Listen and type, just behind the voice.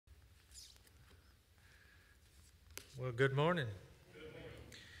Well, good morning.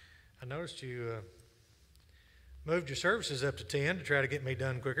 I noticed you moved your services up to 10 to try to get me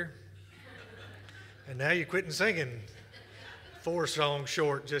done quicker. And now you're quitting singing 4 songs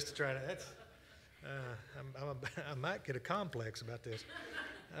short just to try to. That's, I might get a complex about this.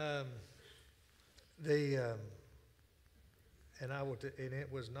 And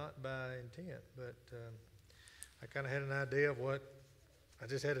it was not by intent, but I kind of had an idea of what. I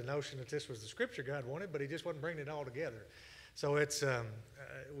just had a notion that this was the scripture God wanted, but He just wasn't bringing it all together. So it's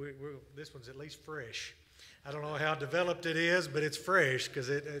this one's at least fresh. I don't know how developed it is, but it's fresh because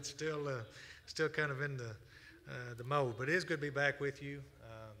it's still kind of in the mode. But it is good to be back with you.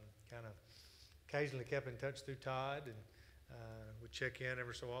 Kind of occasionally kept in touch through Todd, and would check in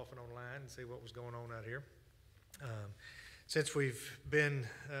every so often online and see what was going on out here. Since we've been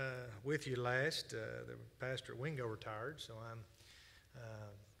with you last, the pastor at Wingo retired, so I'm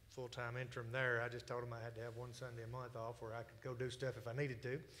full-time interim there. I just told him I had to have one Sunday a month off where I could go do stuff if I needed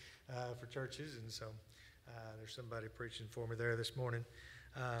to for churches, and so there's somebody preaching for me there this morning.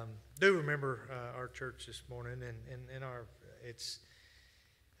 Do remember our church this morning, and it's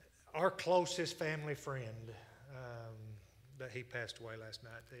our closest family friend that he passed away last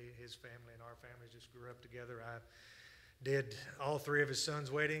night. His family and our family just grew up together. I did all 3 of his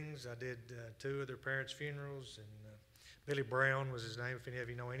sons' weddings. I did 2 of their parents' funerals, and Billy Brown was his name. If any of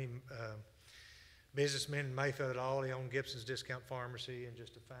you know any businessmen in Mayfield at all, he owned Gibson's Discount Pharmacy, and he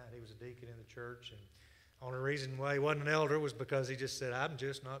was a deacon in the church. And only reason why he wasn't an elder was because he just said, "I'm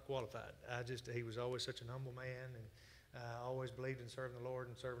just not qualified." He was always such an humble man, and always believed in serving the Lord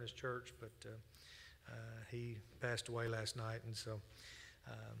and serving His church. But he passed away last night, and so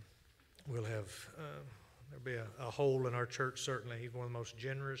we'll have there'll be a hole in our church. Certainly, he's one of the most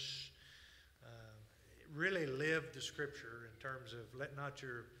generous. Really lived the scripture in terms of let not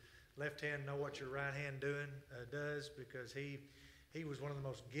your left hand know what your right hand does, because he was one of the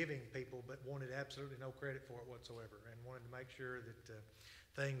most giving people, but wanted absolutely no credit for it whatsoever, and wanted to make sure that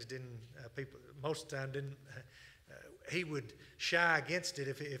things didn't people most of the time didn't. He would shy against it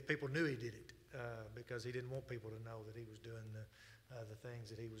if people knew he did it, because he didn't want people to know that he was doing the things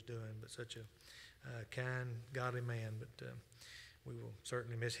that he was doing. But such a kind, godly man. But we will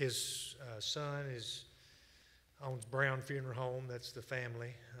certainly miss his son. Owns Brown Funeral Home. That's the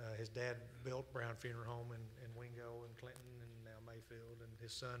family. His dad built Brown Funeral Home in Wingo and Clinton and now Mayfield, and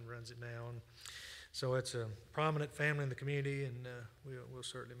his son runs it now. And so it's a prominent family in the community, and we'll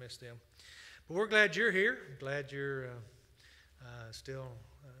certainly miss them. But we're glad you're here. Glad you're still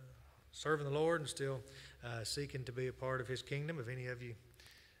serving the Lord and still seeking to be a part of His kingdom. If any of you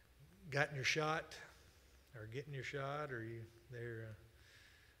gotten your shot or getting your shot, or you there,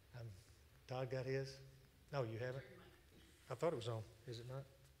 Todd got his? No, you haven't? I thought it was on. Is it not?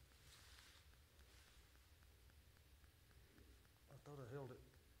 I thought I held it.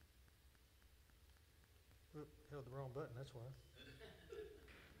 Oop, held the wrong button, that's why.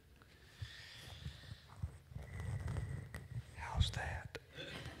 How's that?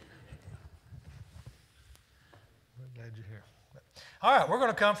 I'm glad you're here. All right, we're going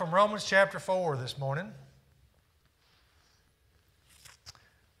to come from Romans chapter 4 this morning.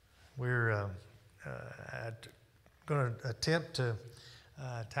 We're going to attempt to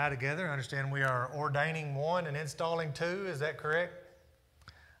tie together. I understand we are ordaining 1 and installing 2. Is that correct?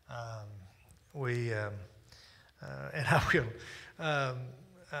 And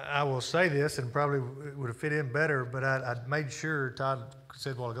I will say this, and probably would have fit in better, but I made sure, Todd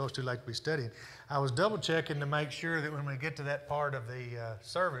said a while ago, it's too late to be studying. I was double checking to make sure that when we get to that part of the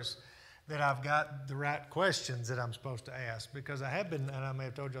service, that I've got the right questions that I'm supposed to ask, because I have been, and I may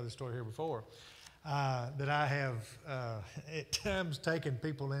have told you this story here before, that I have at times taken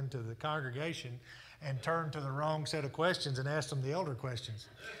people into the congregation and turned to the wrong set of questions and asked them the elder questions.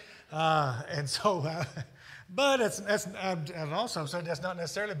 And so, but I've also said that's not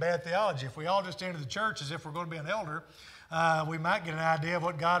necessarily bad theology. If we all just enter the church as if we're going to be an elder, we might get an idea of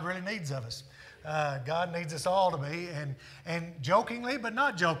what God really needs of us. God needs us all to be, and jokingly, but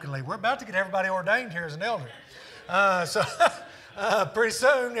not jokingly, we're about to get everybody ordained here as an elder. So pretty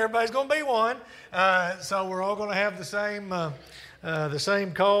soon, everybody's going to be one. So we're all going to have the same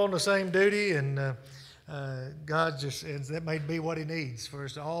call and the same duty, and God that may be what He needs for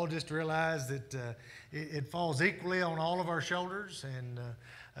us to all just realize that it falls equally on all of our shoulders, and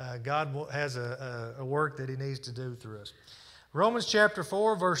God has a work that He needs to do through us. Romans chapter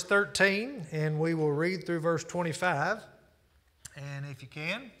 4, verse 13, and we will read through verse 25. And if you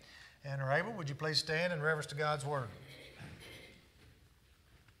can and are able, would you please stand in reverence to God's word?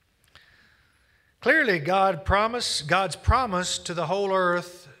 Clearly, God's promise to the whole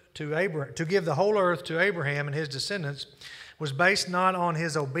earth to give the whole earth to Abraham and his descendants was based not on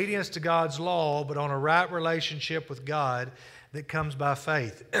his obedience to God's law, but on a right relationship with God that comes by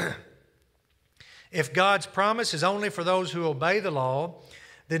faith. If God's promise is only for those who obey the law,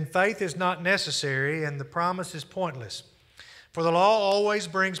 then faith is not necessary and the promise is pointless. For the law always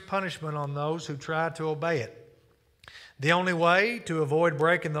brings punishment on those who try to obey it. The only way to avoid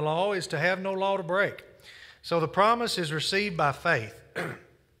breaking the law is to have no law to break. So the promise is received by faith. It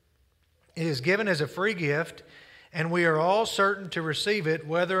is given as a free gift, and we are all certain to receive it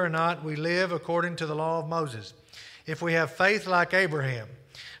whether or not we live according to the law of Moses, if we have faith like Abraham.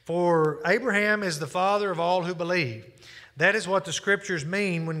 For Abraham is the father of all who believe. That is what the Scriptures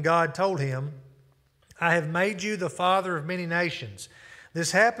mean when God told him, I have made you the father of many nations.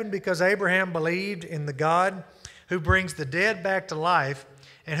 This happened because Abraham believed in the God who brings the dead back to life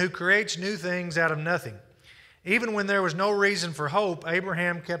and who creates new things out of nothing. Even when there was no reason for hope,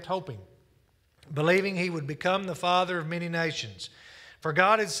 Abraham kept hoping, believing he would become the father of many nations. For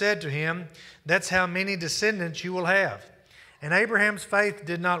God had said to him, that's how many descendants you will have. And Abraham's faith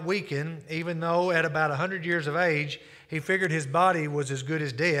did not weaken, even though at about 100 years of age, he figured his body was as good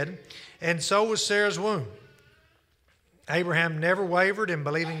as dead, and so was Sarah's womb. Abraham never wavered in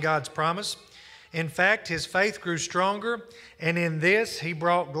believing God's promise. In fact, his faith grew stronger, and in this he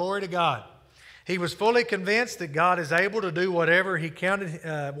brought glory to God. He was fully convinced that God is able to do whatever he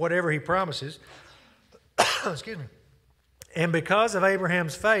promises. Excuse me. And because of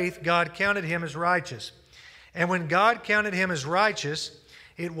Abraham's faith, God counted him as righteous. And when God counted him as righteous,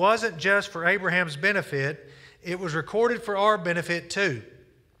 it wasn't just for Abraham's benefit, it was recorded for our benefit too,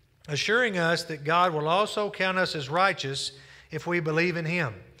 assuring us that God will also count us as righteous if we believe in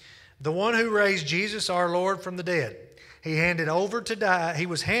him. The one who raised Jesus our Lord from the dead. He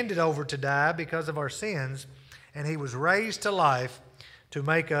was handed over to die because of our sins, and he was raised to life to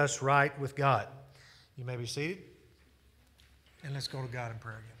make us right with God. You may be seated. And let's go to God in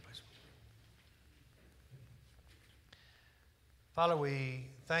prayer again, please. Father, we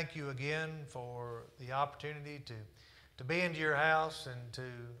thank you again for the opportunity to be into your house and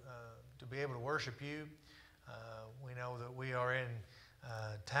to be able to worship you. We know that we are in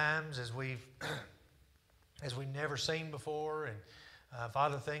times as we've never seen before, and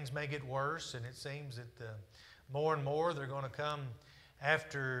Father, things may get worse, and it seems that more and more they're going to come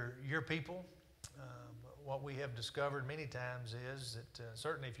after your people. What we have discovered many times is that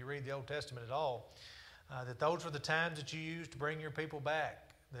certainly if you read the Old Testament at all, that those were the times that you used to bring your people back,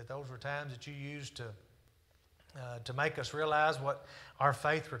 that those were times that you used to make us realize what our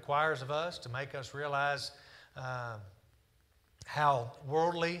faith requires of us, to make us realize how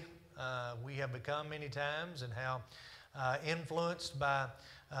worldly we have become many times, and how influenced by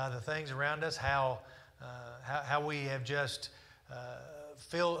the things around us, how we have just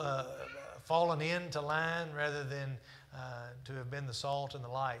fallen into line rather than to have been the salt and the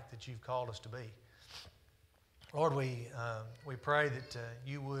light that you've called us to be. Lord, we pray that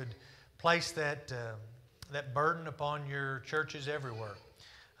you would place that burden upon your churches everywhere.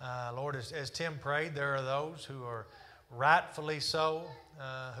 Lord, as Tim prayed, there are those who are rightfully so,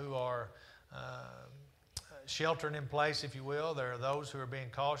 who are sheltering in place, if you will. There are those who are being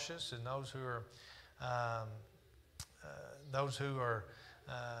cautious, and those who are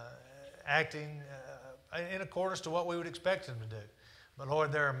acting in accordance to what we would expect them to do. But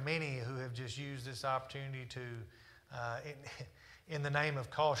Lord, there are many who have just used this opportunity to, in the name of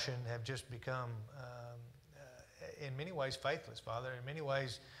caution, have just become, in many ways, faithless, Father. In many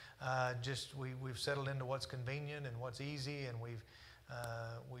ways, we've settled into what's convenient and what's easy, and we've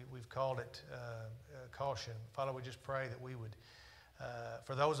called it caution. Father, we just pray that we would,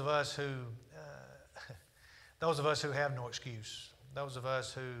 for those of us who have no excuse, those of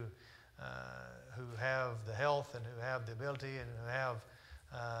us who have the health and who have the ability and who have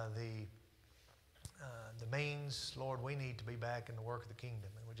the means, Lord, we need to be back in the work of the kingdom.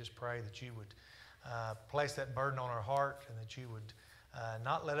 And we just pray that you would place that burden on our heart, and that you would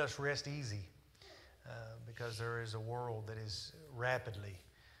not let us rest easy, because there is a world that is rapidly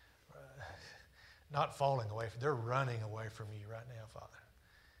not falling away. They're running away from you right now, Father.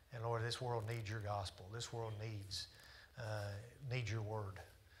 And Lord, this world needs your gospel. This world needs your word.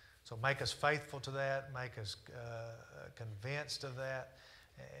 So make us faithful to that. Make us convinced of that.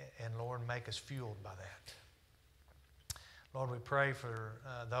 And Lord, make us fueled by that. Lord, we pray for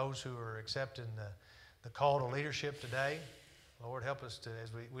those who are accepting the call to leadership today. Lord, help us to,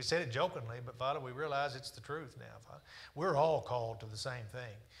 as we said it jokingly, but Father, we realize it's the truth now, Father. We're all called to the same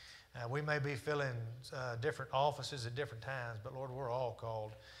thing. We may be filling different offices at different times, but Lord, we're all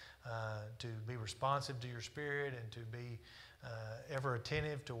called to be responsive to your Spirit and to be ever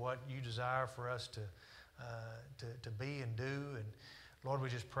attentive to what you desire for us to be and do. And Lord, we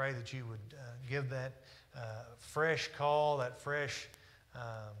just pray that you would give that fresh call, that fresh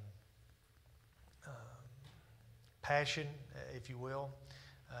passion, if you will,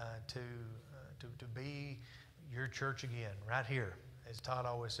 to be your church again, right here, as Todd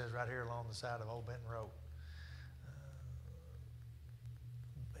always says, right here along the side of Old Benton Road.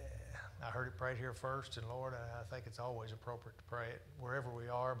 I heard it prayed here first, and Lord, I think it's always appropriate to pray it wherever we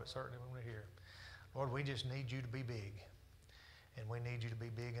are, but certainly when we're here. Lord, we just need you to be big, and we need you to be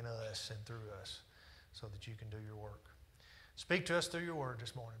big in us and through us so that you can do your work. Speak to us through your word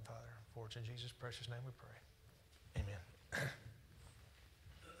this morning, Father, for it's in Jesus' precious name we pray. Amen.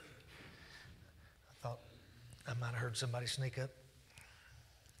 I thought I might have heard somebody sneak up.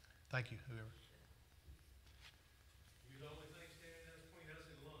 Thank you, whoever.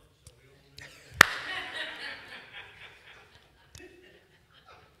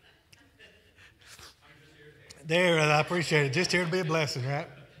 There, I appreciate it. Just here to be a blessing, right?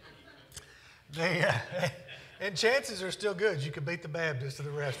 And chances are still good. You could beat the Baptists to the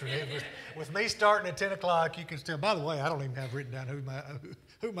restaurant. With me starting at 10 o'clock, you can still. By the way, I don't even have written down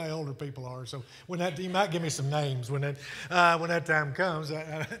who my older people are. So you might give me some names when that time comes.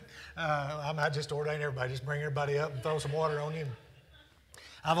 I might just ordain everybody, just bring everybody up and throw some water on you.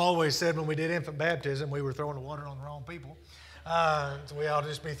 I've always said when we did infant baptism, we were throwing the water on the wrong people. So we ought to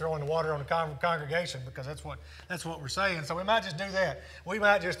just be throwing the water on the congregation, because that's what we're saying. So we might just do that. We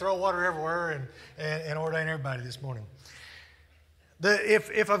might just throw water everywhere and ordain everybody this morning.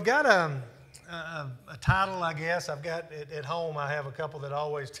 If I've got a title, I guess I've got at home. I have a couple that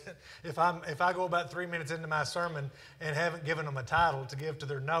always, if I go about 3 minutes into my sermon and haven't given them a title to give to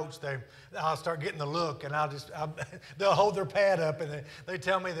their notes, I'll start getting the look, and they'll hold their pad up and they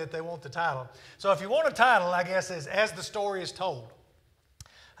tell me that they want the title. So if you want a title, I guess is As the Story is Told.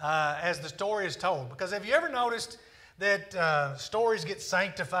 As the story is told, because have you ever noticed that stories get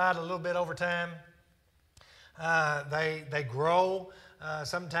sanctified a little bit over time? They grow.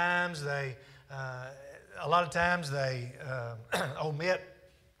 Sometimes a lot of times they omit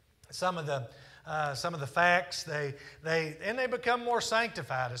some of the facts. They become more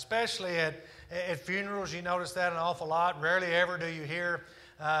sanctified, especially at funerals. You notice that an awful lot. Rarely ever do you hear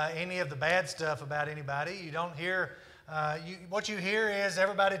any of the bad stuff about anybody. You don't hear. What you hear is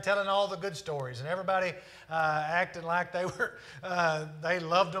everybody telling all the good stories, and everybody acting like they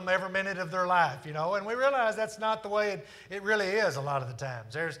loved them every minute of their life, And we realize that's not the way it really is a lot of the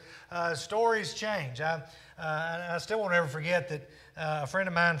times. There's stories change. I still won't ever forget that a friend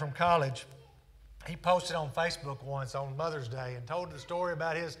of mine from college, he posted on Facebook once on Mother's Day and told the story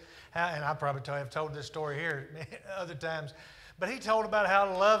about and I probably have told this story here other times. But he told about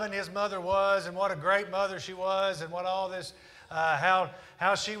how loving his mother was and what a great mother she was and what all this, how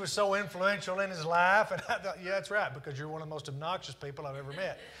she was so influential in his life. And I thought, yeah, that's right, because you're one of the most obnoxious people I've ever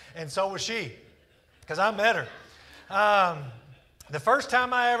met. And so was she, because I met her. The first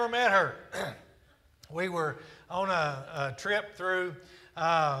time I ever met her, we were on a trip through,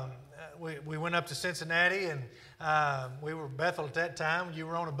 we went up to Cincinnati, and we were Bethel at that time. You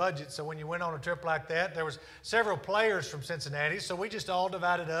were on a budget, so when you went on a trip like that, there was several players from Cincinnati, so we just all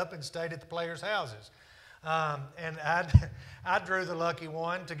divided up and stayed at the players' houses. And I drew the lucky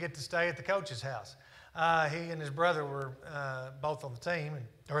one to get to stay at the coach's house. He and his brother were both on the team,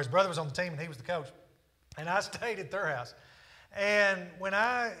 or his brother was on the team and he was the coach. And I stayed at their house. And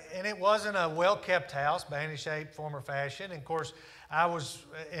it wasn't a well-kept house by any shape, form, or fashion. And of course,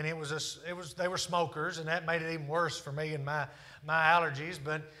 they were smokers, and that made it even worse for me and my allergies.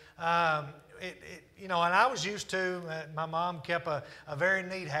 But and I was used to. My mom kept a very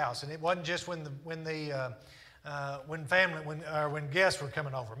neat house, and it wasn't just when guests were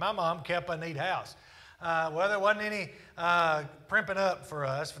coming over. My mom kept a neat house. Well, there wasn't any primping up for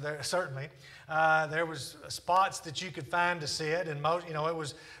us, certainly. There was spots that you could find to sit, and it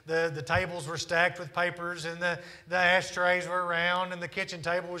was the tables were stacked with papers, and the ashtrays were around, and the kitchen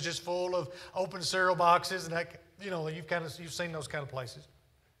table was just full of open cereal boxes, and that, you've seen those kind of places.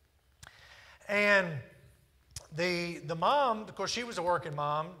 And the mom, of course, she was a working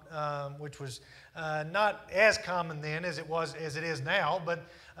mom, which was not as common then as it is now, but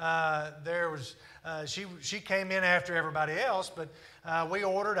she came in after everybody else, but we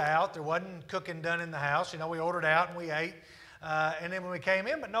ordered out. There wasn't cooking done in the house. We ordered out and we ate. And then when we came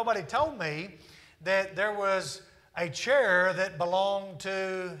in, but nobody told me that there was a chair that belonged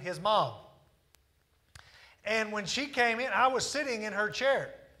to his mom. And when she came in, I was sitting in her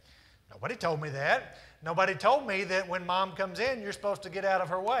chair. Nobody told me that. Nobody told me that when mom comes in, you're supposed to get out of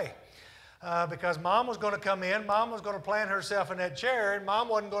her way. because Mom was going to come in. Mom was going to plant herself in that chair, and Mom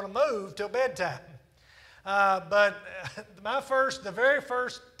wasn't going to move till bedtime. But the very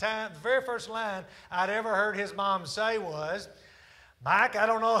first line I'd ever heard his mom say was, "Mike, I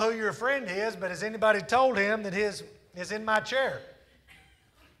don't know who your friend is, but has anybody told him that his is in my chair?"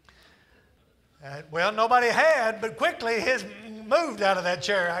 Well, nobody had, but quickly his moved out of that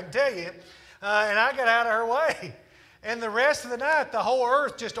chair, I can tell you. And I got out of her way. And the rest of the night, the whole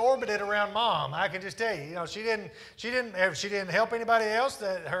earth just orbited around Mom. I can just tell you, she didn't help anybody else.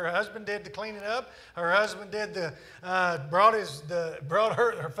 That her husband did the cleaning up. Her husband did brought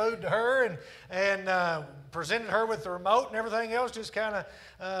her food to her and presented her with the remote, and everything else just kind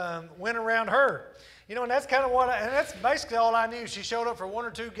of went around her. And that's kind of and that's basically all I knew. She showed up for 1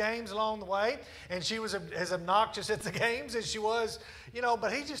 or 2 games along the way, and she was as obnoxious at the games as she was,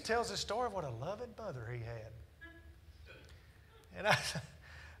 but he just tells the story of what a loving mother he had.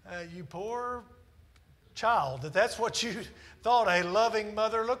 And you poor child, that's what you thought a loving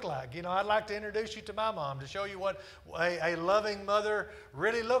mother looked like. I'd like to introduce you to my mom to show you what a loving mother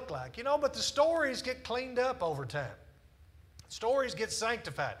really looked like. But the stories get cleaned up over time. Stories get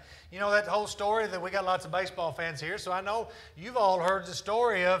sanctified. That whole story that we got lots of baseball fans here, so I know you've all heard the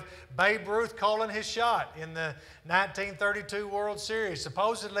story of Babe Ruth calling his shot in the 1932 World Series.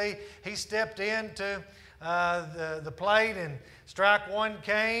 Supposedly, he stepped into the plate and strike one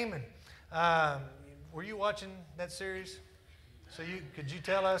came. And were you watching that series? So could you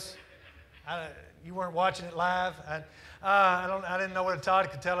tell us? You weren't watching it live. I didn't know whether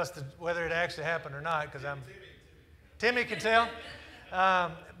Todd could tell us whether it actually happened or not, because Timmy could tell.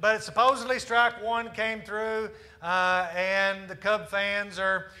 But supposedly strike one came through, and the Cub fans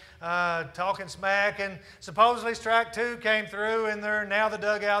are talking smack, and supposedly strike two came through, and now the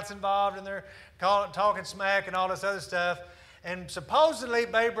dugout's involved, and they're talking smack and all this other stuff. And supposedly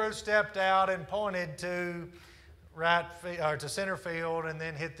Babe Ruth stepped out and pointed to center field and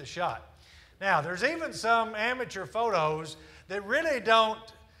then hit the shot. Now, there's even some amateur photos that really don't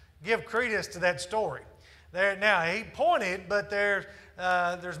give credence to that story. Now, he pointed, but there's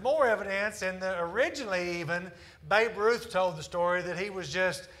more evidence, and originally even Babe Ruth told the story that he was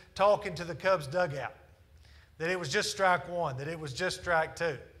just talking to the Cubs dugout, that it was just strike one, that it was just strike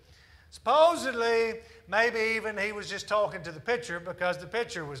two. Supposedly, maybe even he was just talking to the pitcher because the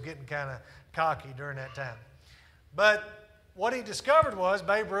pitcher was getting kind of cocky during that time. But what he discovered was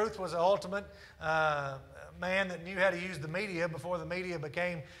Babe Ruth was an ultimate man that knew how to use the media before the media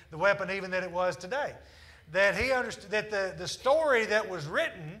became the weapon even that it was today. That he understood that the story that was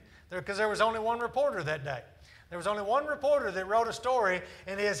written, because there was only one reporter that day. There was only one reporter that wrote a story,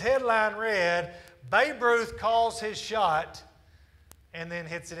 and his headline read, "Babe Ruth calls his shot and then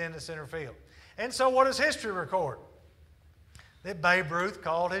hits it into center field." And so what does history record? That Babe Ruth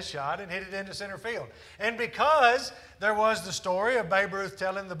called his shot and hit it into center field. And because there was the story of Babe Ruth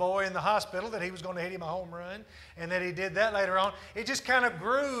telling the boy in the hospital that he was going to hit him a home run, and that he did that later on, it just kind of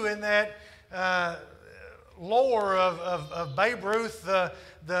grew in that lore of Babe Ruth,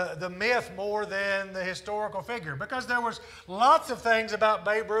 the myth, more than the historical figure. Because there was lots of things about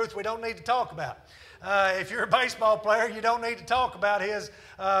Babe Ruth we don't need to talk about. If you're a baseball player, you don't need to talk about his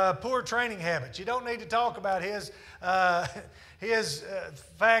poor training habits. You don't need to talk about his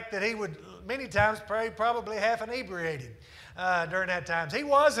fact that he would many times probably half inebriated during that time. He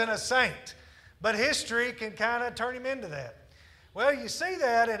wasn't a saint, but history can kind of turn him into that. Well, you see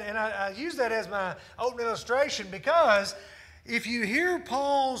that, and I use that as my open illustration because if you hear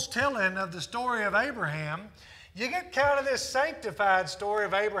Paul's telling of the story of Abraham, you get kind of this sanctified story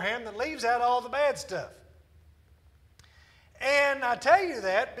of Abraham that leaves out all the bad stuff. And I tell you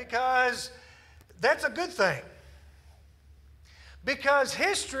that because that's a good thing. Because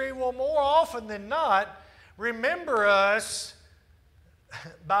history will more often than not remember us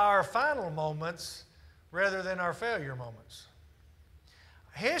by our final moments rather than our failure moments.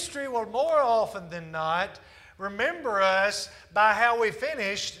 History will more often than not remember us by how we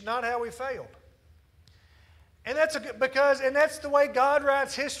finished, not how we failed. And that's the way God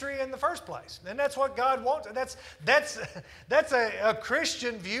writes history in the first place. And that's what God wants. And that's a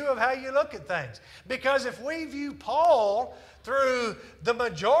Christian view of how you look at things. Because if we view Paul through the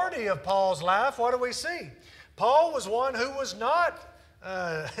majority of Paul's life, what do we see? Paul was one who was not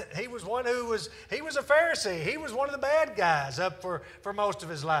he was a Pharisee. He was one of the bad guys up for most of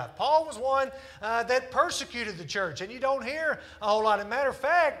his life. Paul was one that persecuted the church, and you don't hear a whole lot. As a matter of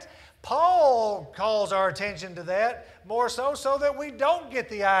fact, Paul calls our attention to that more so that we don't get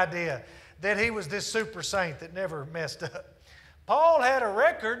the idea that he was this super saint that never messed up. Paul had a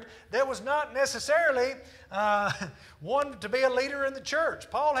record that was not necessarily one to be a leader in the church.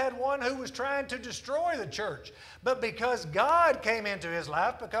 Paul had one who was trying to destroy the church. But because God came into his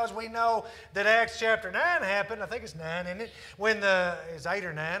life, because we know that Acts chapter 9 happened, I think it's 9, isn't it? It's 8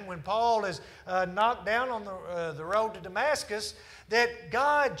 or 9, when Paul is knocked down on the road to Damascus, that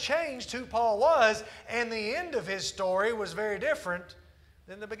God changed who Paul was, and the end of his story was very different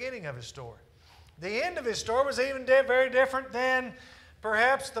than the beginning of his story. The end of his story was even very different than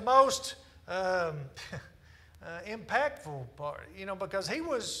perhaps the most impactful part,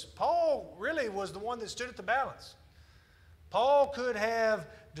 because Paul really was the one that stood at the balance. Paul could have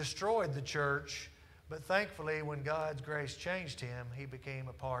destroyed the church, but thankfully when God's grace changed him, he became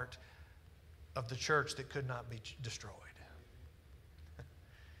a part of the church that could not be destroyed.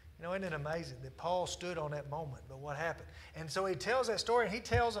 Isn't it amazing that Paul stood on that moment, but what happened? And so he tells that story, and he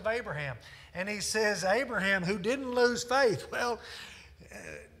tells of Abraham. And he says, Abraham, who didn't lose faith. Well,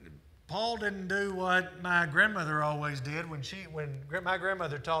 Paul didn't do what my grandmother always did when my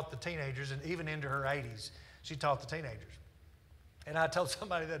grandmother taught the teenagers, and even into her 80s, she taught the teenagers. And I told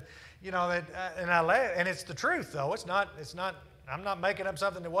somebody that, and I laughed, and it's the truth, though. It's not, I'm not making up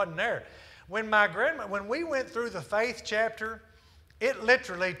something that wasn't there. When we went through the faith chapter, it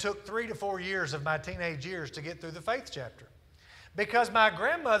literally took 3 to 4 years of my teenage years to get through the faith chapter. Because my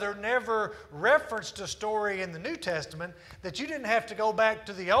grandmother never referenced a story in the New Testament that you didn't have to go back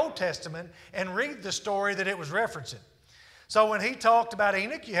to the Old Testament and read the story that it was referencing. So when he talked about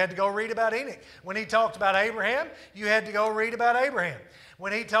Enoch, you had to go read about Enoch. When he talked about Abraham, you had to go read about Abraham.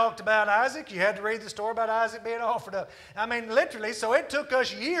 When he talked about Isaac, you had to read the story about Isaac being offered up. I mean, literally, so it took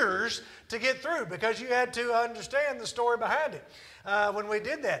us years to get through because you had to understand the story behind it when we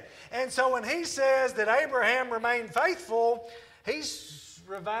did that. And so when he says that Abraham remained faithful, he's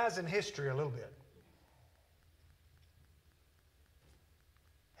revising history a little bit.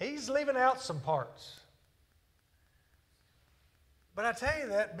 He's leaving out some parts. But I tell you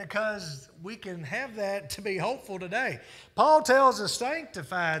that because we can have that to be hopeful today. Paul tells a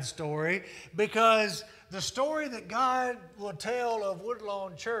sanctified story because the story that God will tell of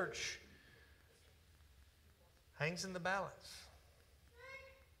Woodlawn Church hangs in the balance.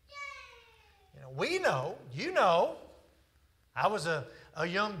 We know, I was a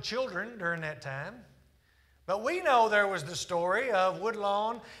young children during that time, but we know there was the story of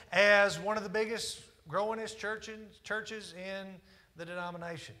Woodlawn as one of the biggest, growingest churches in the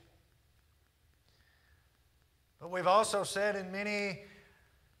denomination. But we've also said in many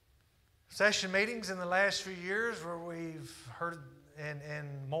session meetings in the last few years where we've heard and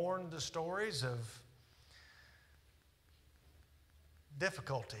mourned the stories of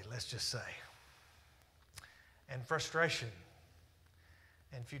difficulty, let's just say, and frustration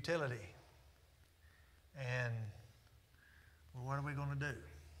and futility. And what are we going to do?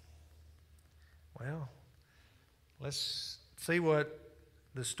 Well, let's see what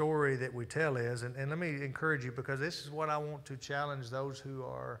the story that we tell is. And let me encourage you, because this is what I want to challenge those who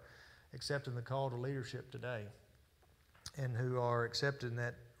are accepting the call to leadership today and who are accepting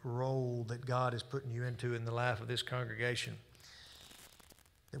that role that God is putting you into in the life of this congregation.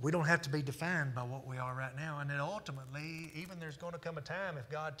 That we don't have to be defined by what we are right now, and that ultimately, even there's going to come a time, if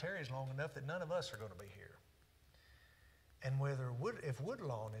God tarries long enough, that none of us are going to be here. And if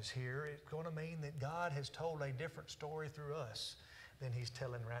Woodlawn is here, it's going to mean that God has told a different story through us than He's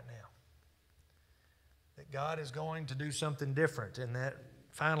telling right now. That God is going to do something different, and that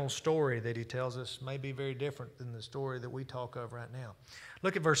final story that He tells us may be very different than the story that we talk of right now.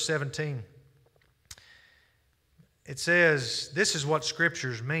 Look at verse 17. It says, this is what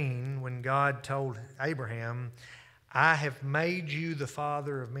Scriptures mean when God told Abraham, I have made you the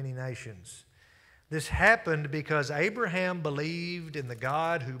father of many nations. This happened because Abraham believed in the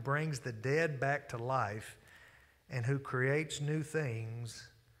God who brings the dead back to life and who creates new things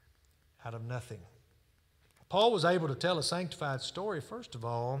out of nothing. Paul was able to tell a sanctified story, first of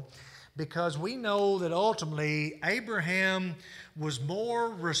all, because we know that ultimately Abraham was more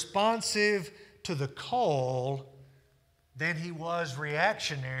responsive to the call than he was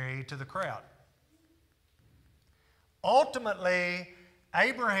reactionary to the crowd. Ultimately,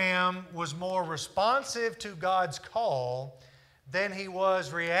 Abraham was more responsive to God's call than he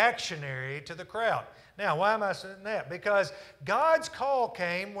was reactionary to the crowd. Now, why am I saying that? Because God's call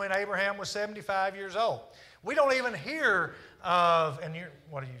came when Abraham was 75 years old. We don't even hear of, and you're,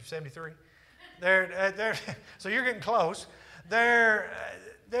 what are you, 73? So you're getting close.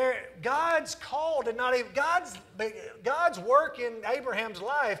 God's call did not even, God's work in Abraham's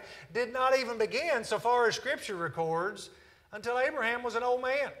life did not even begin, so far as Scripture records, until Abraham was an old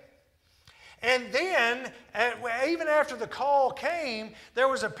man. And then, even after the call came, there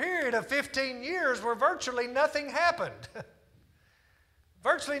was a period of 15 years where virtually nothing happened.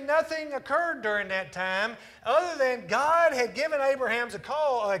 Virtually nothing occurred during that time other than God had given Abraham a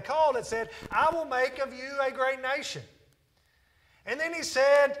call that said, I will make of you a great nation. And then he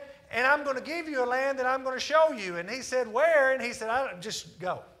said, and I'm going to give you a land that I'm going to show you. And he said, where? And he said, just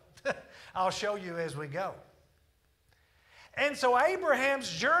go. I'll show you as we go. And so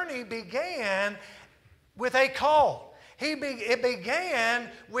Abraham's journey began with a call. It began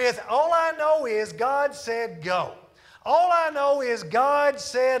with, all I know is God said go. All I know is God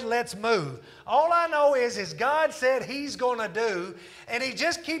said, let's move. All I know is God said He's going to do. And He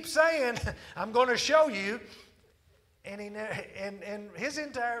just keeps saying, I'm going to show you. And his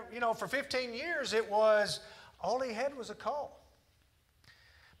entire, for 15 years, it was, all he had was a call.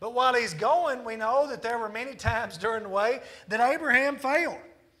 But while he's going, we know that there were many times during the way that Abraham failed.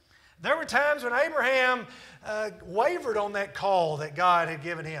 There were times when Abraham wavered on that call that God had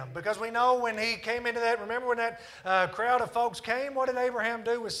given him. Because we know when he came into that, remember when that crowd of folks came, what did Abraham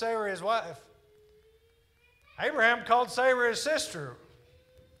do with Sarah, his wife? Abraham called Sarah his sister.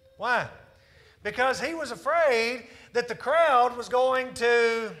 Why? Because he was afraid that the crowd was going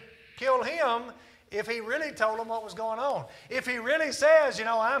to kill him if he really told them what was going on. If he really says,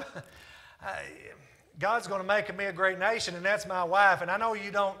 God's going to make me a great nation, and that's my wife, and I know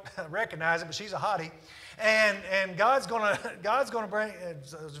you don't recognize it, but she's a hottie, and God's going to bring.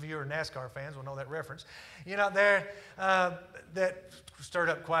 Those of you who are NASCAR fans will know that reference. That stirred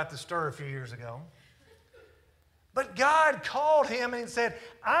up quite the stir a few years ago. But God called him and said,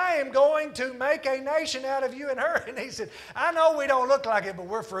 I am going to make a nation out of you and her. And he said, I know we don't look like it, but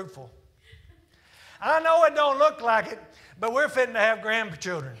we're fruitful. I know it don't look like it, but we're fitting to have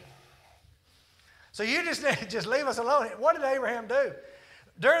grandchildren. So you just leave us alone. What did Abraham do?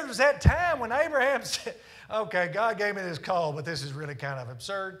 There was that time when Abraham said, okay, God gave me this call, but this is really kind of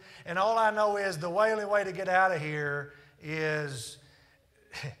absurd. And all I know is the only way to get out of here is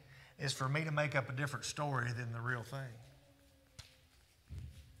for me to make up a different story than the real thing.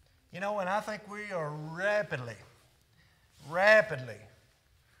 And I think we are rapidly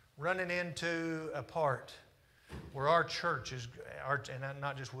running into a part where our churches, and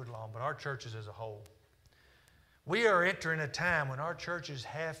not just Woodlawn, but our churches as a whole, we are entering a time when our churches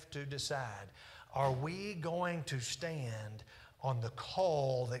have to decide, are we going to stand on the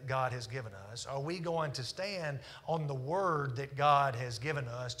call that God has given us? Are we going to stand on the word that God has given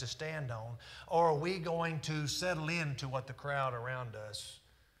us to stand on? Or are we going to settle into what the crowd around us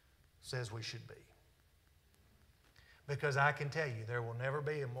says we should be? Because I can tell you, there will never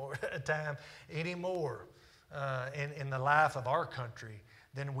be a time anymore in the life of our country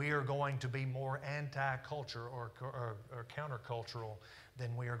than we are going to be more anti-culture or countercultural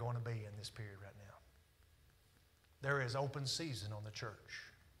than we are going to be in this period right now. There is open season on the church.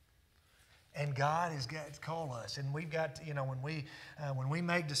 And God has got to call us, and we've got to, when we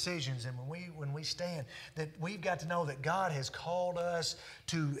make decisions and when we stand, that we've got to know that God has called us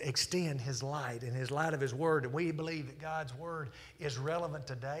to extend His light and His light of His Word, and we believe that God's Word is relevant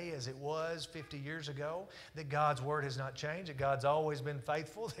today as it was 50 years ago. That God's Word has not changed. That God's always been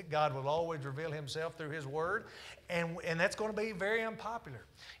faithful. That God will always reveal Himself through His Word, and that's going to be very unpopular.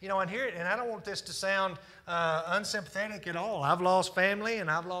 And I don't want this to sound unsympathetic at all. I've lost family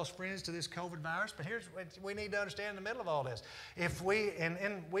and I've lost friends to this COVID virus, but here's what we need to understand in the middle of all this. If we, and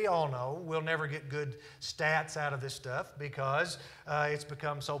we all know we'll never get good stats out of this stuff because it's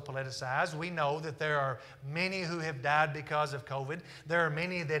become so politicized. We know that there are many who have died because of COVID. There are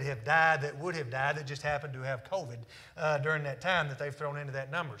many that have died that would have died that just happened to have COVID during that time that they've thrown into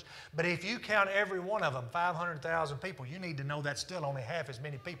that numbers. But if you count every one of them, 500,000 people, you need to know that's still only half as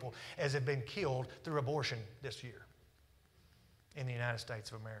many people as have been killed through abortion this year in the United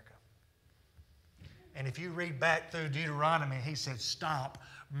States of America. And if you read back through Deuteronomy, he said, stop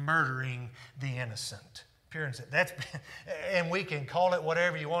murdering the innocent. Pure innocent. And we can call it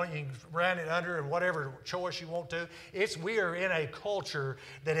whatever you want. You can round it under and whatever choice you want to. We are in a culture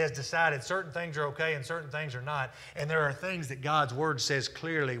that has decided certain things are okay and certain things are not. And there are things that God's Word says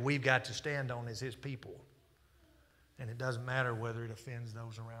clearly we've got to stand on as His people. And it doesn't matter whether it offends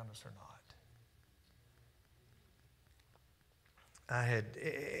those around us or not.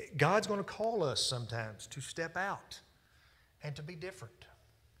 God's going to call us sometimes to step out and to be different.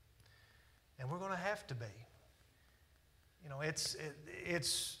 And we're going to have to be. I'll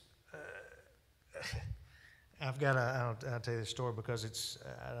tell you this story because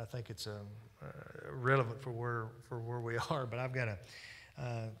I think it's relevant for where we are. But I've got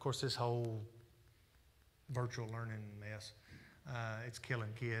of course, this whole virtual learning mess. It's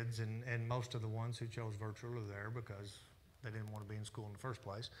killing kids, and most of the ones who chose virtual are there because they didn't want to be in school in the first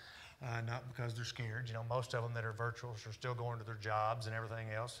place, not because they're scared. You know, most of them that are virtual are still going to their jobs and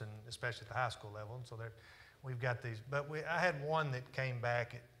everything else, and especially at the high school level. And so we've got these. But I had one that came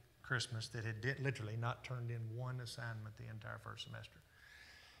back at Christmas that had literally not turned in one assignment the entire first semester.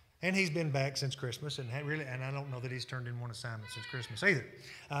 And he's been back since Christmas, and I don't know that he's turned in one assignment since Christmas either.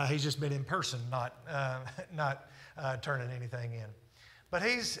 He's just been in person, not turning anything in. But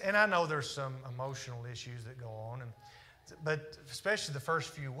and I know there's some emotional issues that go on, but especially the first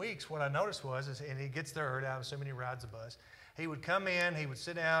few weeks, what I noticed and he gets there early, I'm assuming he rides the bus. He would come in, he would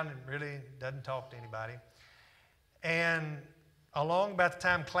sit down, and really doesn't talk to anybody. And along about the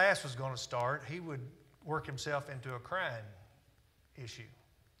time class was going to start, he would work himself into a crying issue,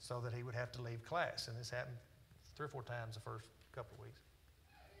 so that he would have to leave class. And this happened 3 or 4 times the first couple of weeks.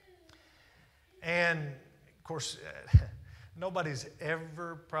 And, of course, nobody's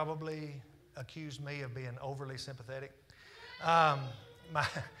ever probably accused me of being overly sympathetic.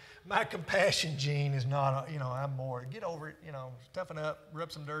 My compassion gene is not, I'm more, get over it, toughen up,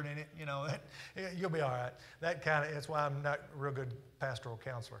 rub some dirt in it, you'll be all right. That's why I'm not a real good pastoral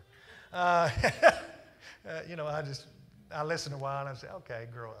counselor. I listen a while and I say, okay,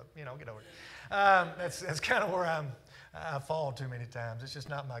 grow up, get over it. That's kind of where I fall too many times. It's just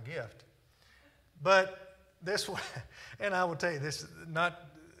not my gift. But this one, and I will tell you this, not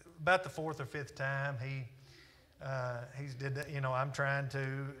about the 4th or 5th time he's did that. I'm trying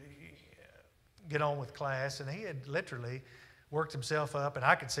to get on with class, and he had literally worked himself up, and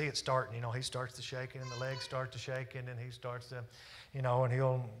I could see it starting. He starts to shaking, and the legs start to shaking, and he starts to, and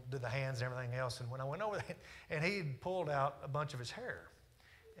he'll do the hands and everything else. And when I went over there, and he had pulled out a bunch of his hair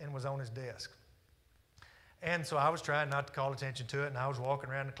and was on his desk. And so I was trying not to call attention to it, and I was walking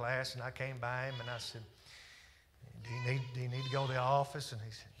around the class, and I came by him, and I said, do you need to go to the office? And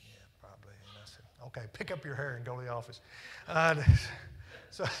he said, yeah, probably. And I said, okay, pick up your hair and go to the office.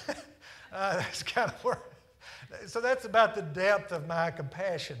 So that's kind of where, so that's about the depth of my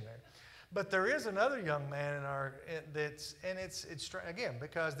compassion there. But there is another young man it's again,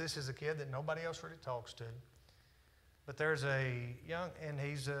 because this is a kid that nobody else really talks to. But there's and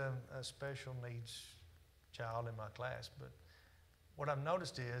he's a special needs child in my class. But what I've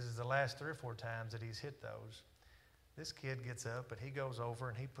noticed is the last 3 or 4 times that he's hit those, this kid gets up and he goes over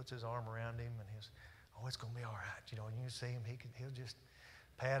and he puts his arm around him and he's, oh, it's going to be all right. And you see him, he'll just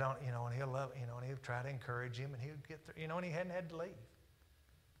pat on, and he'll love, and he'll try to encourage him, and he'll get through, and he hadn't had to leave.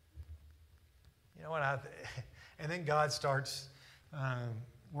 And then God starts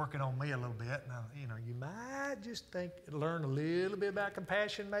working on me a little bit. And you might just learn a little bit about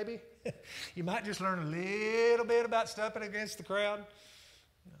compassion, maybe. You might just learn a little bit about stepping against the crowd,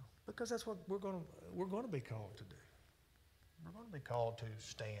 because that's what we're going to be called to do. We're going to be called to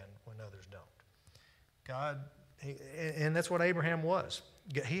stand when others don't. God, and that's what Abraham was.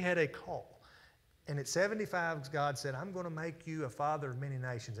 He had a call. And at 75, God said, I'm going to make you a father of many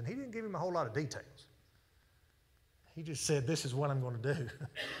nations. And he didn't give him a whole lot of details. He just said, this is what I'm going to do.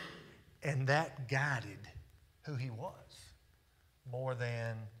 And that guided who he was more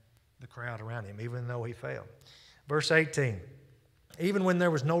than the crowd around him, even though he failed. Verse 18, even when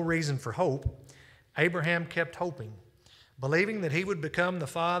there was no reason for hope, Abraham kept hoping, believing that he would become the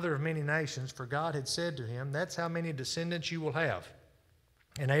father of many nations, for God had said to him, that's how many descendants you will have.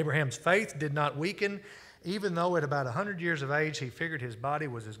 And Abraham's faith did not weaken, even though at about 100 years of age he figured his body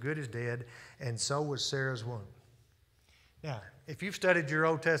was as good as dead, and so was Sarah's womb. Now, if you've studied your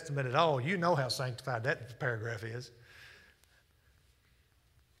Old Testament at all, you know how sanctified that paragraph is.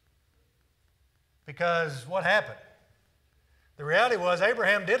 Because what happened? The reality was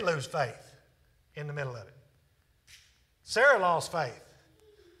Abraham did lose faith in the middle of it. Sarah lost faith.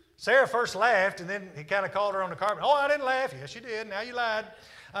 Sarah first laughed, and then he kind of called her on the carpet. Oh, I didn't laugh. Yes, you did. Now you lied.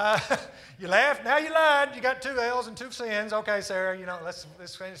 You laughed. Now you lied. You got 2 L's and 2 sins. Okay, Sarah, let's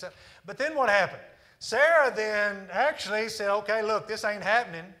change this up. But then what happened? Sarah then actually said, okay, look, this ain't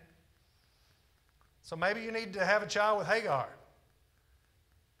happening. So maybe you need to have a child with Hagar.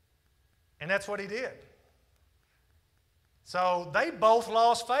 And that's what he did. So they both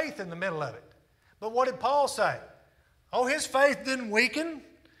lost faith in the middle of it. But what did Paul say? Oh, his faith didn't weaken.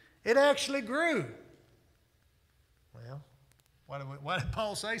 It actually grew. Well, why did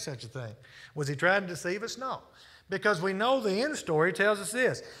Paul say such a thing? Was he trying to deceive us? No. Because we know the end story tells us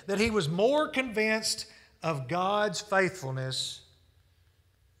this, that he was more convinced of God's faithfulness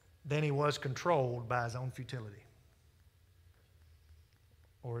than he was controlled by his own futility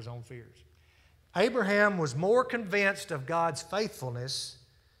or his own fears. Abraham was more convinced of God's faithfulness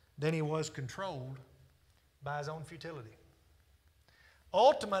than he was controlled by his own futility.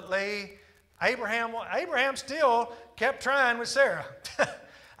 ultimately, Abraham still kept trying with Sarah.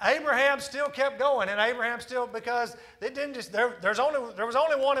 Abraham still kept going, and Abraham still, because it didn't just, there was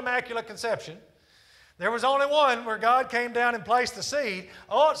only one immaculate conception. There was only one where God came down and placed the seed.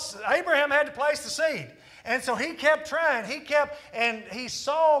 Abraham had to place the seed. And so he kept trying. And he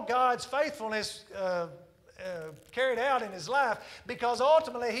saw God's faithfulness carried out in his life, because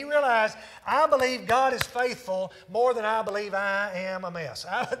ultimately he realized, I believe God is faithful more than I believe I am a mess,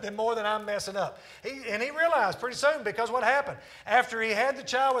 more than I'm messing up. And he realized pretty soon, because what happened? After he had the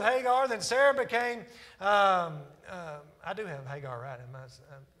child with Hagar, then Sarah became, I do have Hagar right.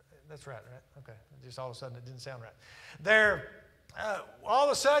 That's right? Okay. Just all of a sudden it didn't sound right. All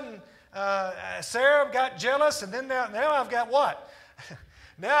of a sudden, Sarah got jealous, and then now I've got what?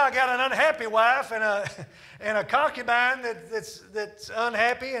 Now I got an unhappy wife and a concubine that's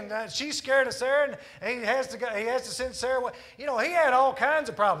unhappy, and she's scared of Sarah, and he has to send Sarah away. You know, he had all kinds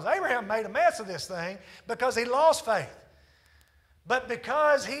of problems. Abraham made a mess of this thing because he lost faith. But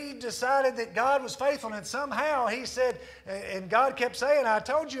because he decided that God was faithful, and somehow he said, and God kept saying, I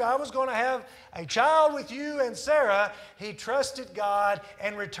told you I was going to have a child with you and Sarah, he trusted God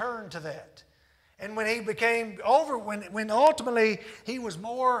and returned to that. And when he became when ultimately he was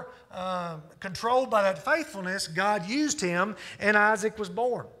more controlled by that faithfulness, God used him, and Isaac was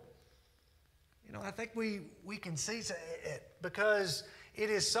born. You know, I think we can see it, because it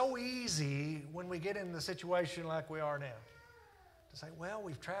is so easy when we get in the situation like we are now to say, well,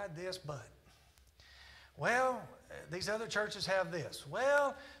 we've tried this, but, well, these other churches have this.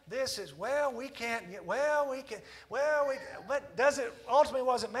 Well, this is, well, we can't get, well, we can, well, we, but ultimately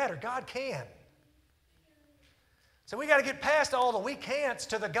what does it matter? God can. So we got to get past all the we can'ts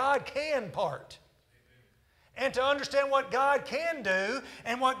to the God can part. And to understand what God can do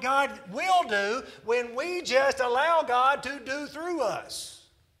and what God will do when we just allow God to do through us.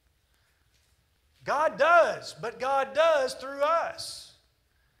 God does, but God does through us.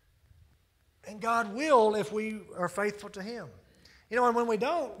 And God will if we are faithful to Him. You know, and when we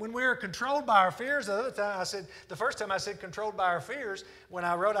don't, when we're controlled by our fears, the first time I said controlled by our fears, when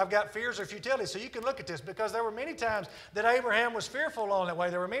I wrote, I've got fears or futility. So you can look at this, because there were many times that Abraham was fearful along that way.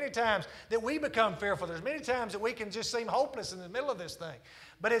 There were many times that we become fearful. There's many times that we can just seem hopeless in the middle of this thing.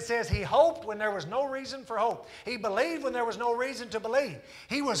 But it says he hoped when there was no reason for hope. He believed when there was no reason to believe.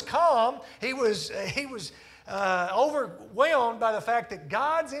 He was calm. He was overwhelmed by the fact that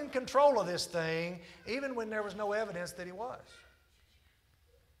God's in control of this thing, even when there was no evidence that He was.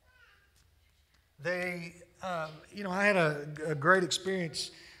 I had a great experience.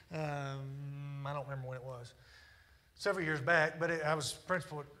 I don't remember when it was. Several years back, but I was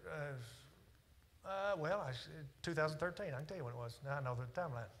principal. 2013. I can tell you when it was. Now I know the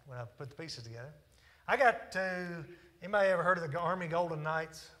timeline when I put the pieces together. I got to. Anybody ever heard of the Army Golden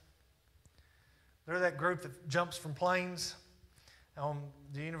Knights? They're that group that jumps from planes on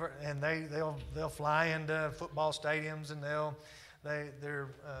the universe, and they'll fly into football stadiums, and they're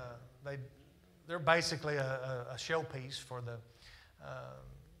basically a showpiece for the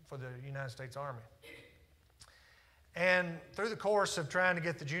United States Army. And through the course of trying to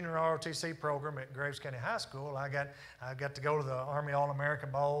get the junior ROTC program at Graves County High School, I got to go to the Army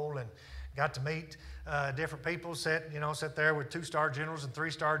All-American Bowl and got to meet different people. Sat there with 2-star generals and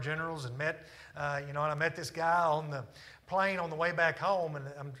 3-star generals, and and I met this guy on the plane on the way back home, and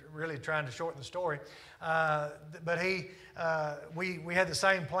I'm really trying to shorten the story. But we had the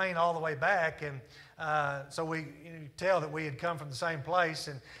same plane all the way back, and so you could tell that we had come from the same place.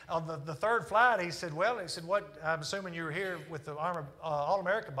 And on the third flight, he said, what, I'm assuming you were here with the Army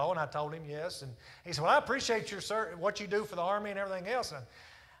All-American Bowl, and I told him yes. And he said, well, I appreciate what you do for the Army and everything else. And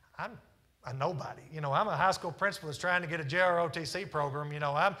I'm a nobody. I'm a high school principal that's trying to get a JROTC program.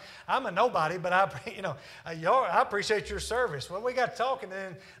 I'm a nobody, but I appreciate your service. Well, we got talking,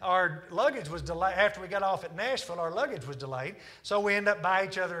 and our luggage was delayed. After we got off at Nashville, our luggage was delayed, so we ended up by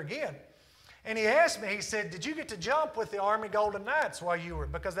each other again. And he asked me, he said, did you get to jump with the Army Golden Knights while you were,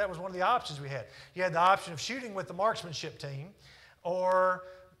 because that was one of the options we had. You had the option of shooting with the marksmanship team or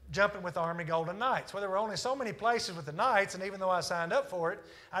jumping with the Army Golden Knights. Well, there were only so many places with the Knights, and even though I signed up for it,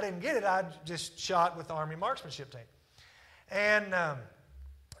 I didn't get it. I just shot with the Army marksmanship team. And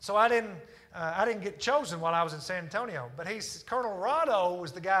so I didn't get chosen while I was in San Antonio. But Colonel Rado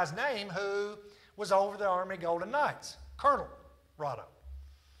was the guy's name who was over the Army Golden Knights. Colonel Rado.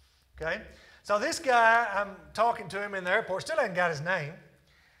 Okay? So this guy, I'm talking to him in the airport, still hadn't got his name.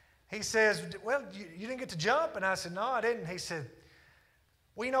 He says, well, you didn't get to jump? And I said, no, I didn't. He said,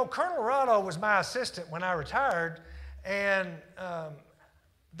 well, Colonel Rado was my assistant when I retired, and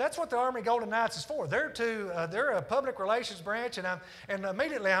That's what the Army Golden Knights is for. They're a public relations branch, and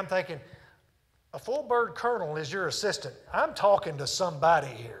immediately I'm thinking, a full bird colonel is your assistant. I'm talking to somebody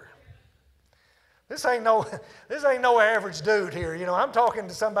here. This ain't no average dude here. You know, I'm talking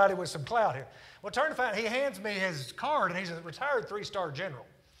to somebody with some clout here. Well, turn to find, he hands me his card, and he's a retired 3-star general.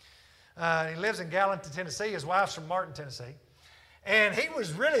 He lives in Gallatin, Tennessee. His wife's from Martin, Tennessee. And he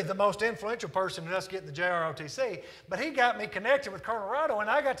was really the most influential person in us getting the JROTC. But he got me connected with Colonel Rado, and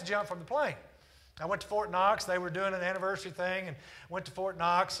I got to jump from the plane. I went to Fort Knox. They were doing an anniversary thing, and went to Fort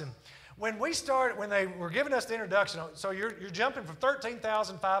Knox. And when they were giving us the introduction, so you're jumping from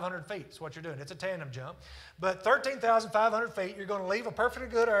 13,500 feet is what you're doing. It's a tandem jump. But 13,500 feet, you're going to leave a perfectly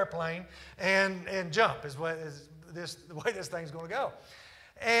good airplane and jump is the way this thing's going to go.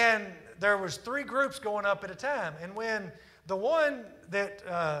 And there was 3 groups going up at a time. And when the one that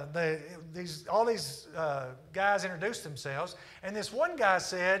all these guys introduced themselves, and this one guy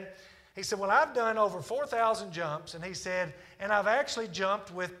said, well, I've done over 4,000 jumps, and he said, and I've actually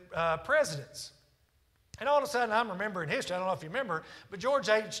jumped with presidents. And all of a sudden, I'm remembering history. I don't know if you remember, but George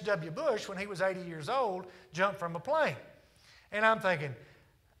H.W. Bush, when he was 80 years old, jumped from a plane. And I'm thinking,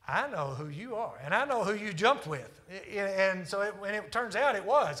 I know who you are, and I know who you jumped with. And so it turns out it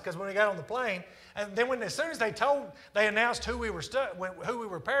was, because when we got on the plane, and then as soon as they announced who we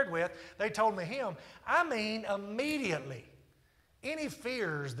were paired with, they told me him. I mean, immediately, any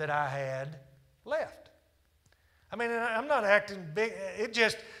fears that I had left. I mean, I'm not acting big. It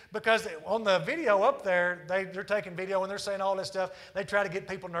just, because on the video up there, they're taking video and they're saying all this stuff. They try to get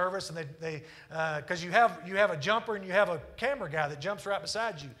people nervous, and because you have a jumper and you have a camera guy that jumps right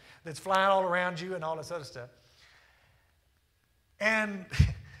beside you, that's flying all around you and all this other stuff. And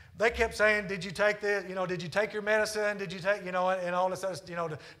they kept saying, "Did you take this? Did you take your medicine? Did you take, and all this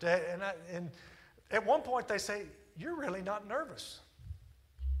other, and at one point they say, "You're really not nervous."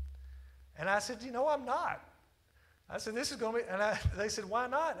 And I said, "I'm not." I said, "This is going to be," and they said, "Why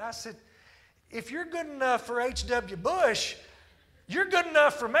not?" And I said, "If you're good enough for H.W. Bush, you're good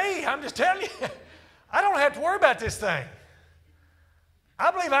enough for me. I'm just telling you, I don't have to worry about this thing.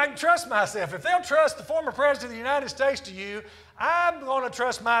 I believe I can trust myself. If they'll trust the former President of the United States to you, I'm going to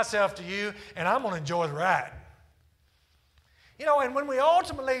trust myself to you, and I'm going to enjoy the ride." And when we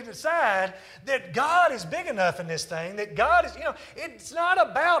ultimately decide that God is big enough in this thing, that God is, it's not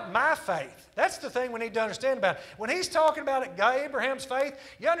about my faith. That's the thing we need to understand about it. When he's talking about Abraham's faith,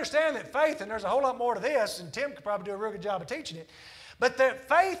 you understand that faith, and there's a whole lot more to this, and Tim could probably do a real good job of teaching it, but that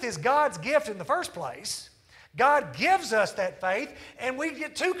faith is God's gift in the first place. God gives us that faith, and we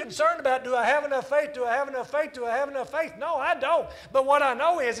get too concerned about, do I have enough faith? Do I have enough faith? Do I have enough faith? No, I don't. But what I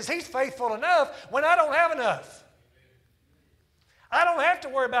know is he's faithful enough when I don't have enough. I don't have to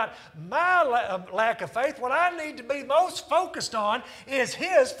worry about my lack of faith. What I need to be most focused on is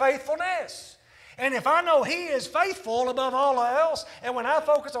his faithfulness. And if I know he is faithful above all else, and when I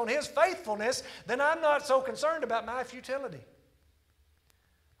focus on his faithfulness, then I'm not so concerned about my futility.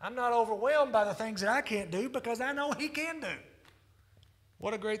 I'm not overwhelmed by the things that I can't do, because I know he can do.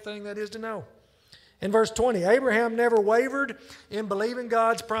 What a great thing that is to know. In verse 20, Abraham never wavered in believing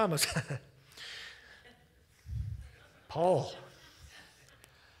God's promise. Paul.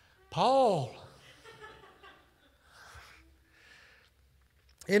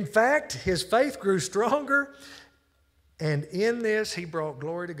 In fact, his faith grew stronger, and in this he brought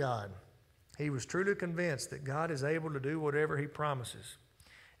glory to God. He was truly convinced that God is able to do whatever he promises.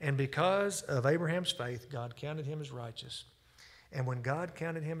 And because of Abraham's faith, God counted him as righteous. And when God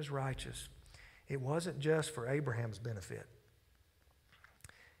counted him as righteous, it wasn't just for Abraham's benefit.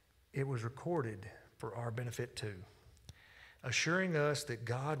 It was recorded for our benefit too, assuring us that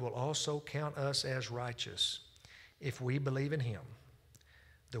God will also count us as righteous if we believe in him,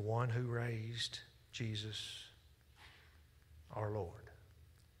 the one who raised Jesus, our Lord,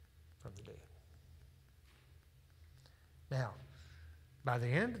 from the dead. Now, by the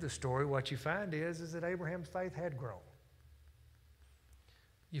end of the story, what you find is that Abraham's faith had grown.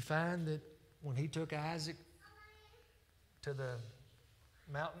 You find that when he took Isaac to the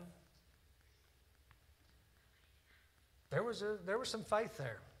mountain, there was some faith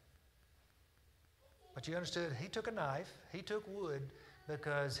there. But you understood, he took a knife, he took wood,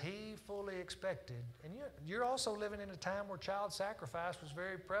 because he fully expected. And you're also living in a time where child sacrifice was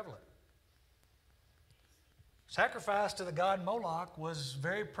very prevalent. Sacrifice to the god Moloch was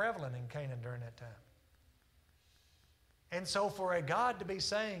very prevalent in Canaan during that time. And so for a God to be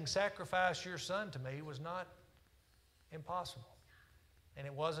saying, "Sacrifice your son to me," was not impossible. And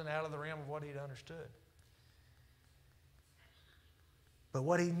it wasn't out of the realm of what he'd understood. But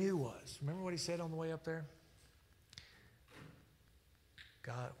what he knew was, remember what he said on the way up there?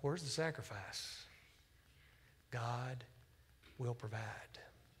 God, where's the sacrifice? God will provide.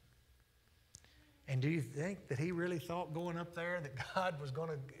 And do you think that he really thought going up there that God was going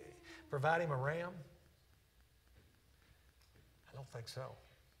to provide him a ram? I don't think so.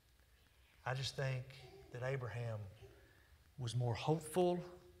 I just think that Abraham was more hopeful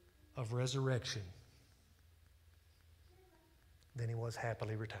of resurrection than he was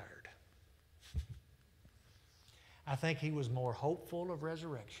happily retired. I think he was more hopeful of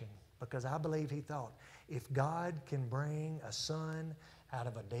resurrection because I believe he thought, if God can bring a son out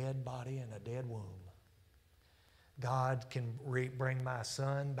of a dead body and a dead womb, God can bring my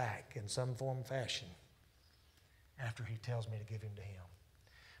son back in some form or fashion after he tells me to give him to him.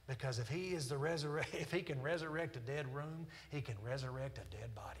 Because if he is if he can resurrect a dead room, he can resurrect a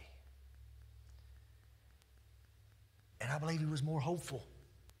dead body. And I believe he was more hopeful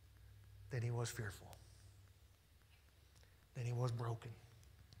than he was fearful, than he was broken,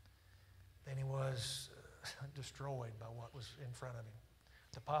 than he was destroyed by what was in front of him.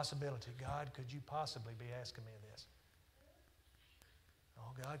 The possibility, God, could you possibly be asking me this?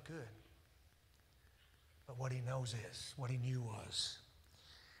 Oh, God could. But what he knows is, what he knew was,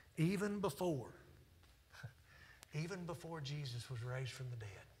 even before Jesus was raised from the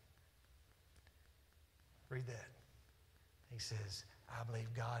dead, read that. He says, I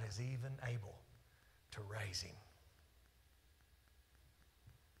believe God is even able to raise him.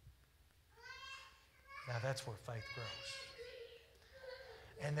 Now that's where faith grows.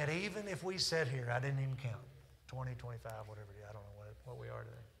 And that even if we sit here, I didn't even count, 20, 25, whatever it is, I don't know what we are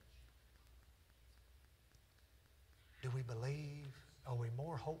today. Do we believe? Are we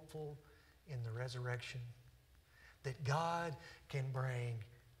more hopeful in the resurrection? That God can bring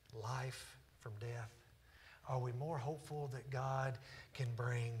life from death? Are we more hopeful that God can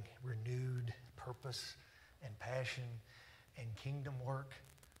bring renewed purpose and passion and kingdom work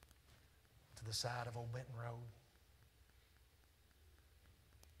to the side of Old Benton Road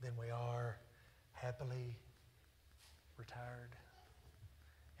than we are happily retired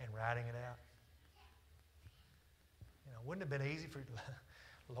and riding it out? You know, wouldn't it have been easy for you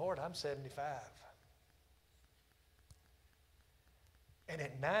to, Lord, I'm 75. And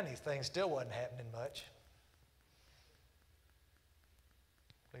at 90, things still wasn't happening much.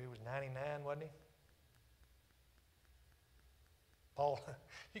 I believe he was 99, wasn't he? Paul,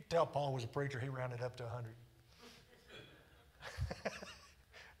 you can tell Paul was a preacher. He rounded up to 100.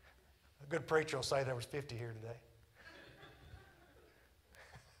 A good preacher will say there was 50 here today.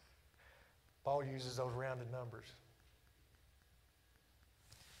 Paul uses those rounded numbers.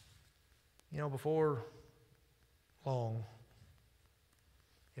 You know, before long,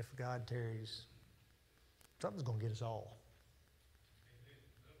 if God tarries, something's going to get us all.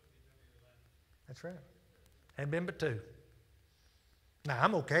 That's right. Ain't been but two. Now,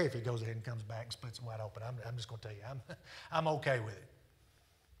 I'm okay if he goes ahead and comes back and splits it wide open. I'm just going to tell you, I'm okay with it.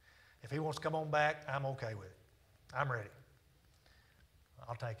 If he wants to come on back, I'm okay with it. I'm ready.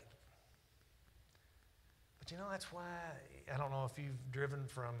 I'll take it. But you know, that's why, I don't know if you've driven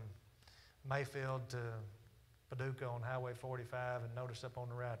from Mayfield to Paducah on Highway 45 and noticed up on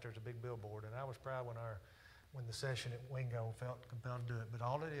the right there's a big billboard. And I was proud when the session at Wingo felt compelled to do it. But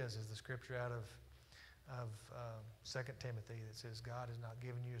all it is the scripture out of 2 Timothy that says, God has not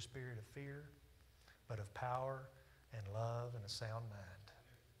given you a spirit of fear, but of power and love and a sound mind.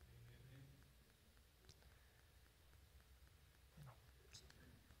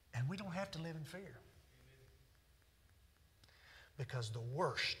 And we don't have to live in fear. Because the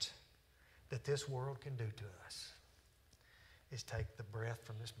worst that this world can do to us is take the breath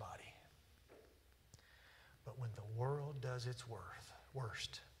from this body. But when the world does its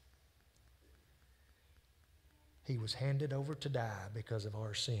worst, he was handed over to die because of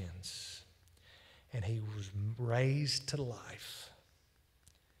our sins. And he was raised to life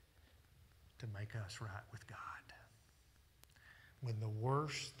to make us right with God. When the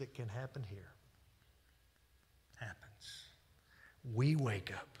worst that can happen here happens, we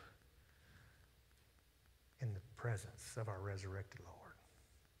wake up in the presence of our resurrected Lord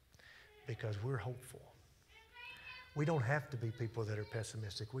because we're hopeful. We don't have to be people that are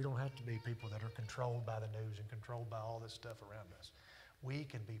pessimistic. We don't have to be people that are controlled by the news and controlled by all this stuff around us. We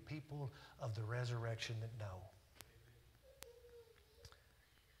can be people of the resurrection that know.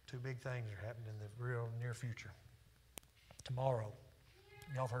 Two big things are happening in the real near future. Tomorrow,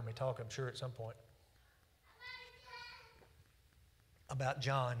 y'all have heard me talk, I'm sure, at some point, about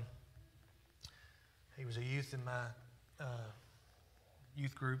John. He was a youth in my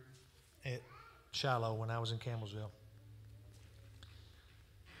youth group at Shiloh when I was in Campbellsville.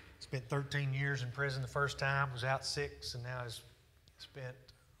 Spent 13 years in prison the first time, was out 6, and now his spent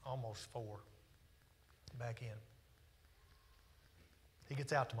almost 4 back in. He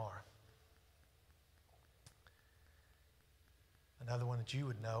gets out tomorrow. Another one that you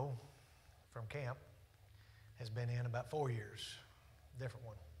would know from camp has been in about 4 years. Different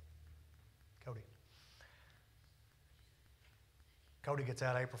one. Cody. Cody gets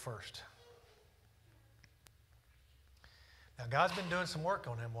out April 1st. Now, God's been doing some work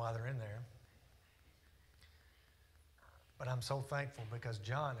on them while they're in there. But I'm so thankful because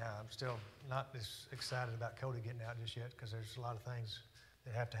John, I'm still not as excited about Cody getting out just yet because there's a lot of things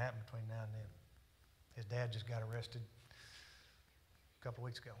that have to happen between now and then. His dad just got arrested a couple of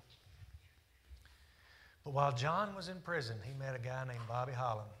weeks ago. But while John was in prison, he met a guy named Bobby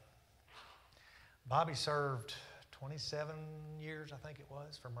Holland. Bobby served 27 years, I think it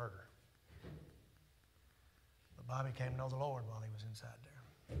was, for murder. But Bobby came to know the Lord while he was inside there.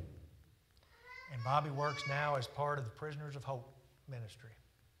 And Bobby works now as part of the Prisoners of Hope ministry.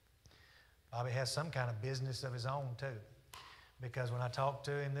 Bobby has some kind of business of his own too. Because when I talked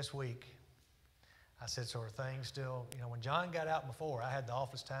to him this week, I said, so are things still, when John got out before, I had the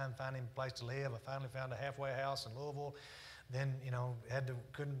office time, finding a place to live. I finally found a halfway house in Louisville. Then,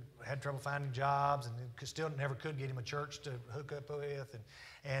 had trouble finding jobs and still never could get him a church to hook up with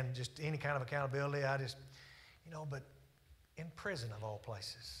and just any kind of accountability. I just, but in prison of all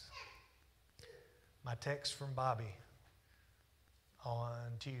places. My text from Bobby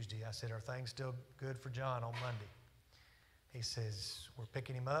on Tuesday, I said, are things still good for John on Monday? He says, we're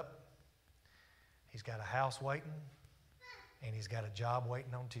picking him up. He's got a house waiting, and he's got a job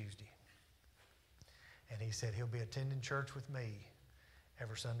waiting on Tuesday. And he said he'll be attending church with me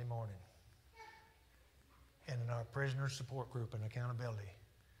every Sunday morning. And in our prisoner support group and accountability,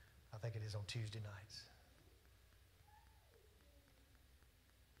 I think it is on Tuesday nights.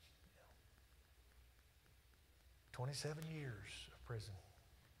 27 years of prison.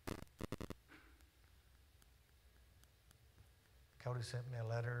 Cody sent me a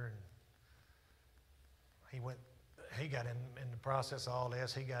letter, and he got in the process of all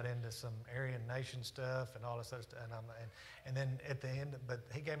this. He got into some Aryan nation stuff and all this other stuff. And then at the end, but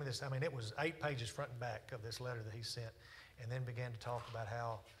he gave me this, it was 8 pages front and back of this letter that he sent, and then began to talk about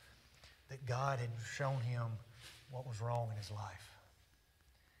how that God had shown him what was wrong in his life.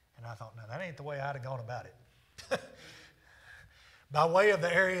 And I thought, no, that ain't the way I'd have gone about it. By way of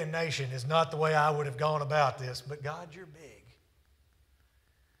the Aryan nation is not the way I would have gone about this, but God, you're big.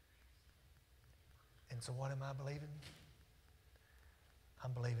 And so what am I believing?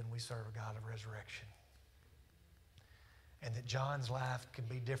 I'm believing we serve a God of resurrection. And that John's life can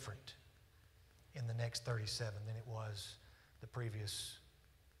be different in the next 37 than it was the previous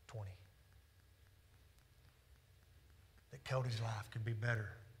 20. That Cody's life could be better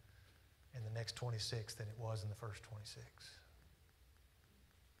in the next 26 than it was in the first 26.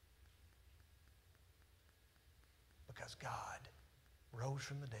 Because God rose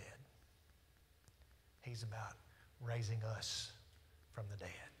from the dead. He's about raising us from the dead.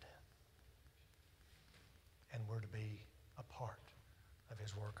 And we're to be a part of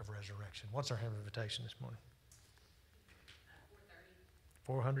his work of resurrection. What's our hymn of invitation this morning?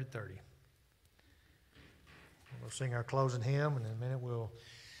 430. We'll sing our closing hymn, and in a minute we'll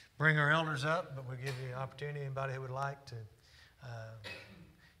bring our elders up, but we'll give you an opportunity, anybody who would like to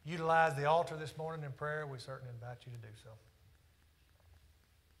utilize the altar this morning in prayer, we certainly invite you to do so.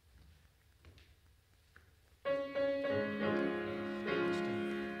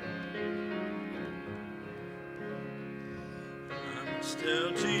 I must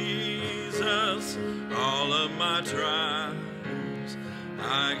tell Jesus all of my trials.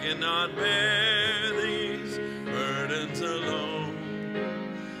 I cannot bear these burdens alone.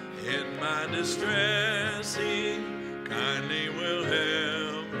 In my distress, He kindly will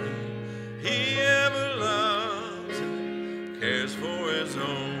help me. He ever loves and cares for His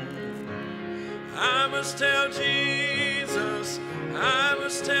own. I must tell Jesus, I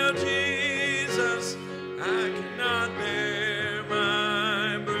must tell Jesus, I cannot bear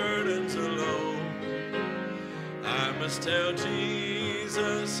my burdens alone. I must tell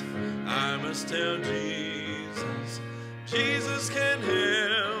Jesus, I must tell Jesus, Jesus can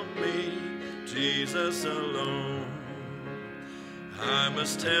help me, Jesus alone. I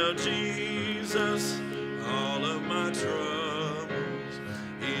must tell Jesus all of my troubles.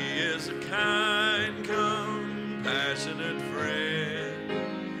 He is a kind, compassionate friend.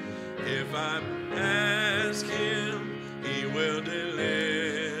 If I ask Him, He will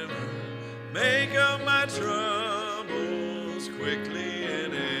deliver. Make up my troubles quickly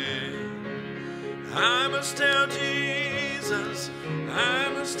and end. I must tell Jesus,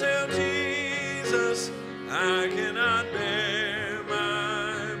 I must tell Jesus, I cannot bear my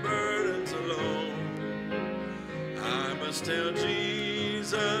tell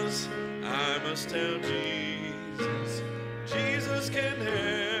Jesus, I must tell Jesus. Jesus can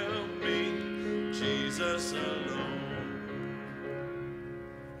help me, Jesus alone.